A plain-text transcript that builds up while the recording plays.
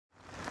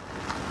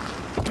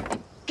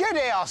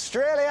G'day,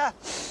 Australia.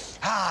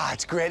 Ah,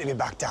 it's great to be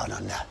back down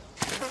under.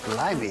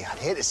 Blimey, I'd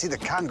hate to see the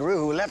kangaroo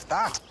who left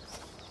that.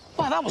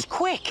 Wow, that was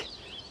quick.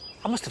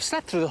 I must have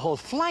slept through the whole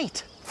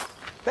flight.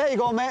 There you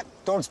go, mate.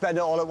 Don't spend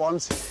it all at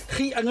once.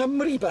 Chi yng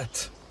Nghymru,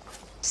 bet?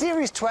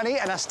 Series 20,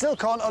 and I still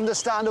can't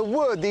understand a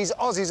word these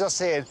Aussies are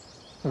saying.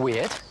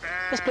 Weird.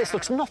 This place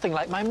looks nothing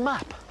like my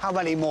map. How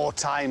many more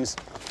times?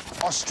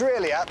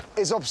 Australia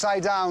is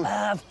upside down.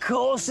 Of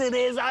course it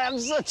is. I am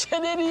such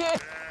an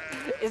idiot.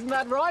 Isn't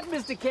that right,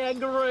 Mr.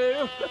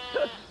 Kangaroo?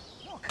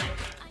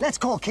 Let's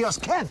call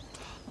Kiosk Kev.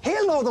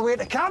 He'll know the way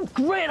to camp.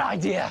 Great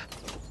idea.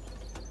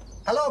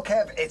 Hello,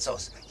 Kev. It's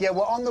us. Yeah,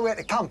 we're on the way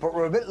to camp, but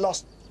we're a bit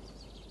lost.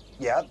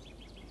 Yep.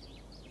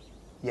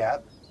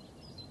 Yep.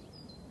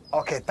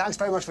 OK, thanks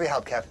very much for your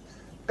help, Kev.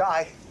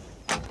 Bye.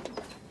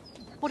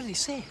 What did he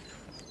say?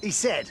 He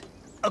said,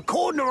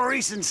 according to a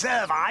recent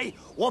survey,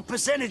 what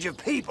percentage of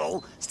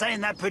people stay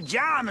in their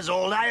pyjamas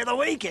all day at the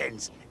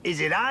weekends? Is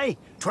it A,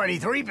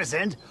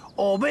 23%,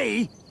 or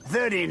B,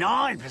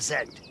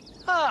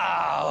 39%?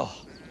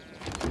 Oh.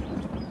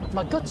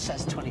 My gut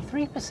says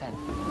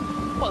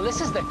 23%. Well, this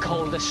is the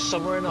coldest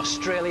summer in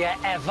Australia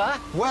ever.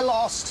 We're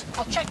lost.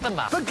 I'll check the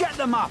map. Forget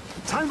the map.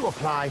 Time to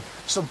apply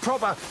some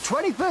proper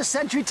 21st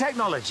century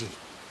technology.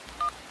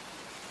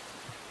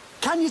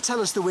 Can you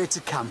tell us the way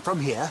to camp from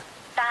here?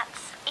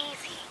 That's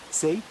easy.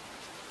 See?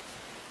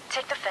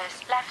 Take the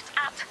first left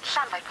at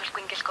Llanfair Pwll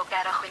Gwyngyll go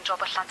gerach wy'n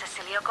drobo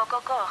Llantysilio go go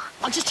go.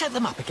 I'll just check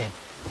the map again.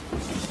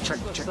 Check.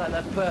 Like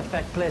the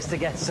perfect place to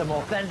get some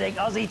authentic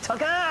Aussie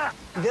tucker.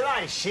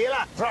 G'day,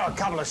 Sheila. Throw a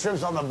couple of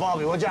shrimps on the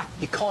barbie, would ya?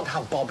 You can't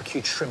have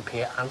barbecued shrimp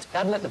here, Ant. I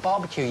haven't lit the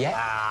barbecue yet.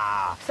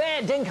 Ah.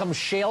 Fair dinkum,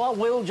 Sheila.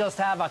 We'll just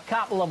have a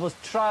couple of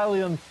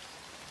Australian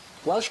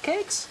Welsh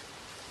cakes.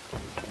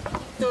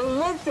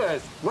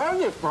 Delicious. Where are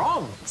you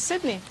from?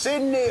 Sydney.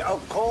 Sydney,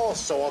 of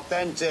course, so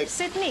authentic.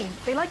 Sydney.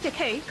 They like your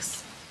cakes.